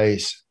 5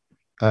 days.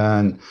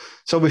 And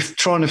so we're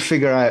trying to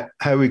figure out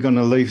how we're going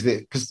to leave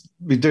it, because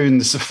we're doing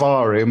the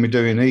safari and we're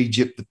doing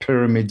Egypt, the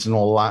pyramids and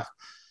all that,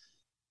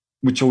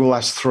 which will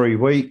last 3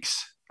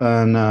 weeks.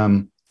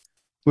 And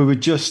we were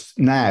just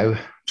now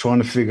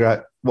trying to figure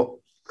out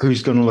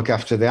who's going to look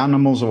after the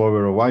animals while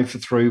we're away for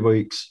 3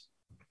 weeks.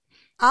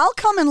 I'll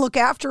come and look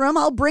after them.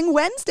 I'll bring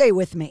Wednesday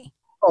with me.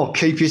 I'll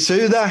keep you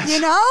to that. You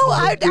know,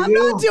 I'm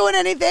not doing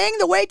anything.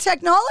 The way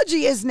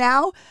technology is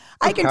now,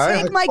 I can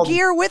take my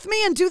gear with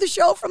me and do the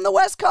show from the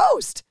West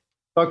Coast.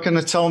 So can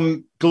I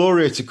tell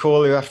Gloria to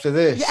call you after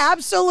this? Yeah,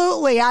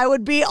 absolutely. I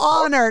would be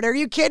honored. Are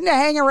you kidding, to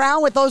hang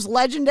around with those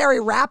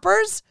legendary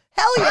rappers?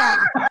 Hell yeah.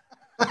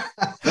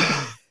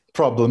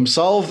 Problem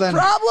solved then.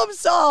 Problem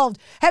solved.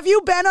 Have you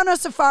been on a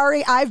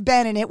safari? I've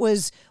been, and it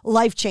was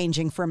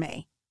life-changing for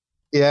me.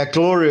 Yeah,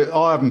 Gloria,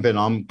 I haven't been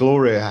on.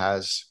 Gloria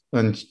has.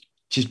 And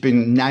she's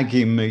been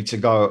nagging me to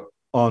go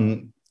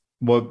on,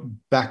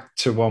 back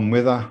to one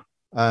with her.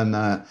 And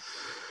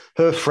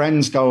her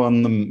friends go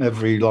on them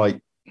every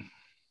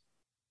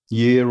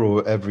year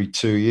or every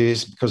 2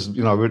 years because,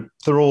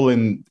 they're all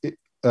in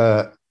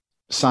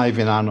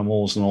saving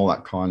animals and all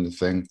that kind of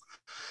thing.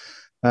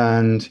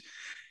 And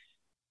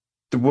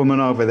the woman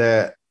over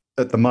there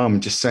at the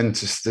moment just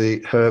sent us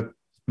her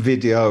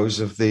videos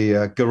of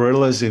the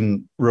gorillas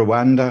in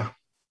Rwanda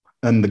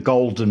and the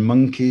golden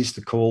monkeys,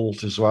 they're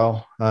called as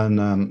well.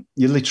 And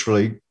you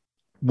literally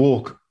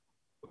walk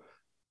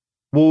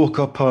through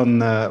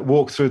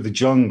the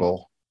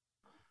jungle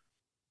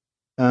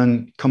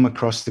and come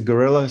across the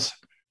gorillas.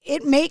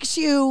 It makes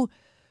you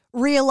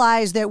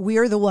realize that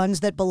we're the ones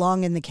that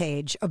belong in the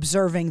cage,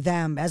 observing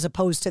them as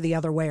opposed to the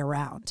other way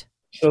around.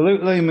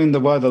 Absolutely. I mean, the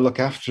way they look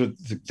after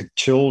the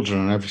children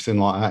and everything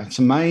like that, it's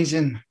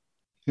amazing.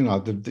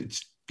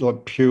 It's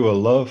like pure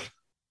love.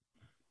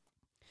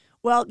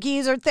 Well,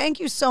 Geezer, thank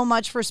you so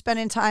much for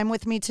spending time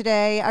with me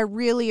today. I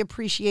really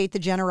appreciate the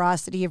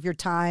generosity of your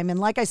time. And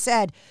like I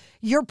said,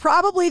 you're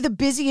probably the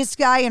busiest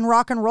guy in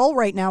rock and roll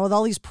right now with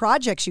all these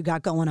projects you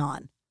got going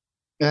on.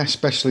 Yeah,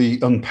 especially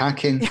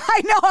unpacking.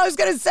 I know. I was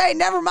going to say,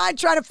 never mind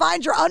trying to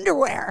find your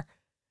underwear.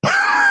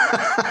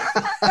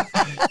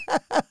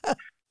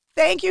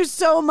 Thank you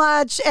so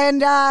much.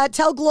 And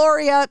tell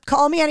Gloria,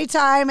 call me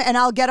anytime, and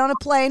I'll get on a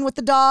plane with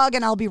the dog,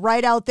 and I'll be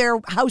right out there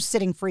house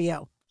sitting for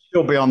you.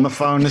 She'll be on the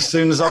phone as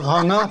soon as I've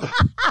hung up.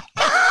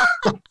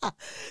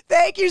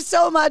 Thank you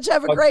so much.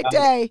 Have a great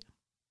day.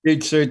 You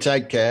too.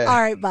 Take care.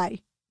 All right. Bye.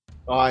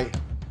 Bye.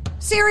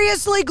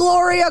 Seriously,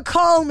 Gloria,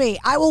 call me.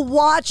 I will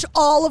watch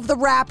all of the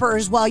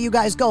rappers while you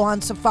guys go on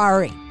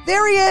safari.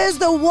 There he is,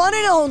 the one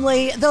and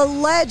only, the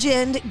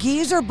legend,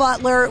 Geezer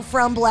Butler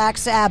from Black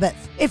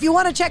Sabbath. If you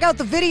want to check out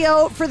the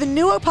video for the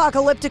new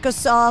Apocalyptica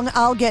song,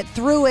 I'll Get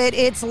Through It,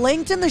 it's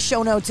linked in the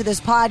show notes of this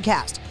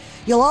podcast.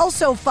 You'll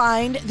also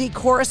find the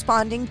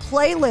corresponding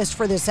playlist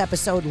for this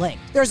episode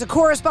link. There's a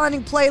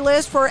corresponding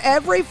playlist for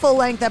every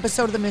full-length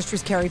episode of the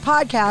Mistress Carrie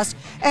podcast,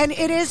 and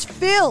it is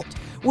filled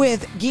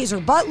with Geezer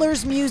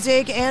Butler's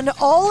music and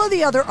all of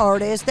the other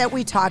artists that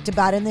we talked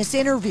about in this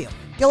interview.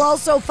 You'll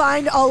also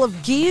find all of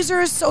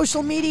Geezer's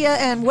social media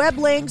and web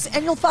links,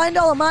 and you'll find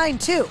all of mine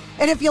too.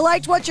 And if you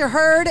liked what you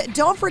heard,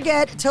 don't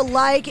forget to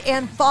like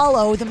and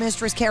follow the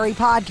Mistress Carrie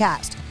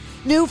podcast.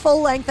 New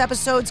full-length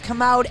episodes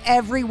come out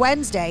every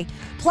Wednesday.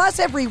 Plus,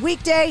 every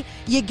weekday,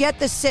 you get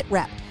the Sit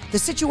Rep. The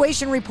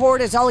Situation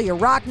Report is all your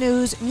rock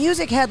news,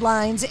 music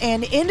headlines,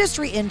 and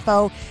industry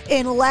info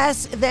in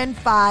less than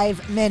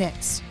 5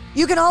 minutes.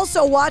 You can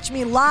also watch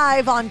me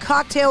live on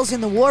Cocktails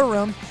in the War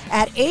Room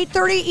at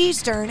 8:30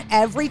 Eastern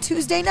every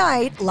Tuesday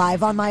night,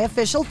 live on my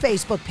official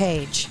Facebook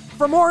page.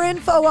 For more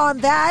info on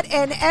that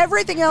and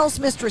everything else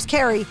Mistress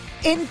Carrie,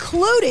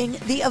 including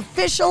the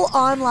official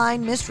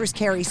online Mistress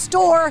Carrie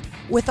store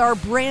with our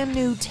brand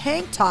new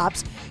tank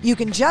tops, you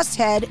can just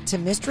head to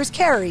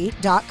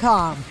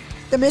MistressCarrie.com.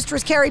 The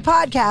Mistress Carrie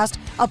Podcast,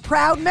 a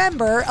proud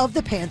member of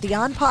the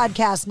Pantheon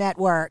Podcast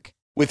Network.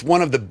 With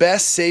one of the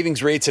best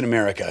savings rates in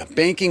America,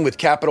 banking with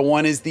Capital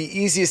One is the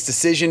easiest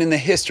decision in the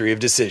history of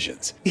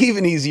decisions.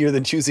 Even easier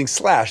than choosing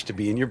Slash to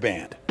be in your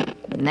band.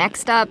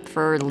 Next up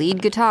for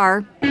lead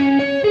guitar.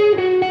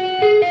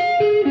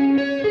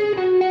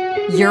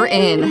 You're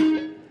in.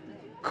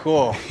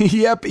 Cool.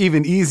 Yep,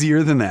 even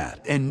easier than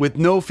that. And with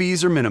no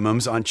fees or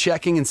minimums on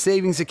checking and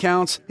savings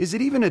accounts, is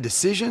it even a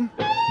decision?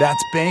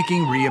 That's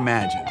banking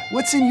reimagined.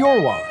 What's in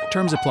your wallet?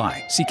 Terms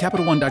apply. See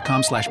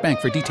CapitalOne.com/bank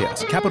for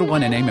details. Capital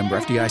One NA, member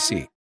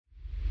FDIC.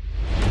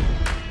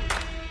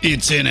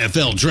 It's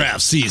NFL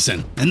draft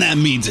season, and that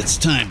means it's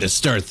time to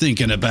start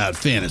thinking about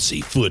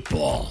fantasy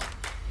football.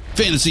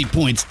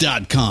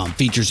 FantasyPoints.com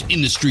features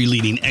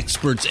industry-leading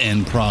experts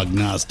and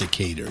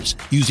prognosticators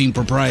using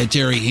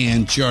proprietary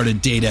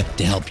hand-charted data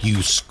to help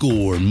you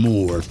score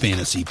more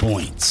fantasy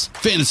points.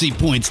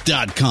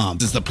 FantasyPoints.com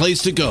is the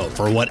place to go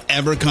for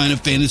whatever kind of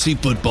fantasy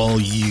football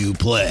you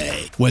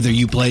play. Whether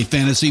you play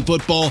fantasy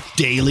football,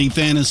 daily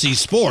fantasy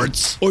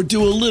sports, or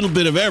do a little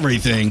bit of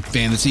everything,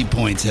 Fantasy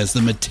Points has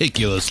the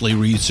meticulously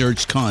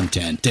researched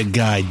content to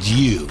guide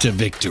you to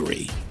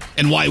victory.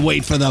 And why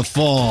wait for the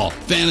fall?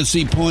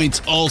 Fantasy Points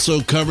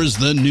also covers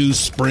the new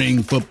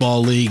spring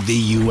football league,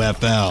 the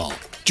UFL.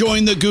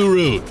 Join the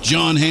guru,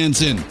 John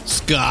Hansen,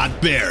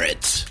 Scott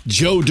Barrett,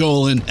 Joe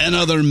Dolan, and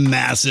other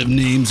massive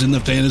names in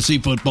the fantasy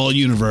football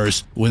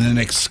universe with an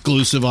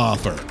exclusive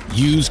offer.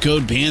 Use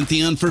code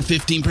Pantheon for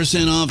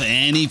 15% off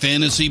any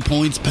Fantasy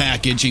Points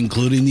package,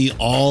 including the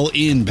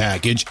all-in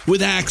package,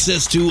 with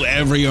access to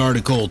every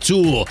article,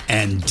 tool,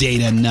 and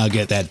data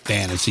nugget that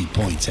Fantasy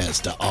Points has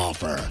to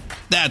offer.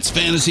 That's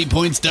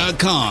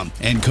FantasyPoints.com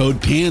and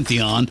code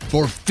Pantheon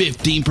for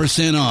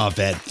 15% off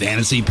at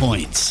Fantasy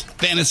Points.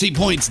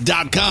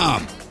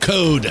 FantasyPoints.com,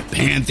 code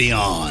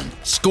Pantheon.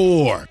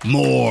 Score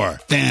more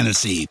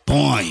fantasy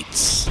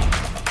points.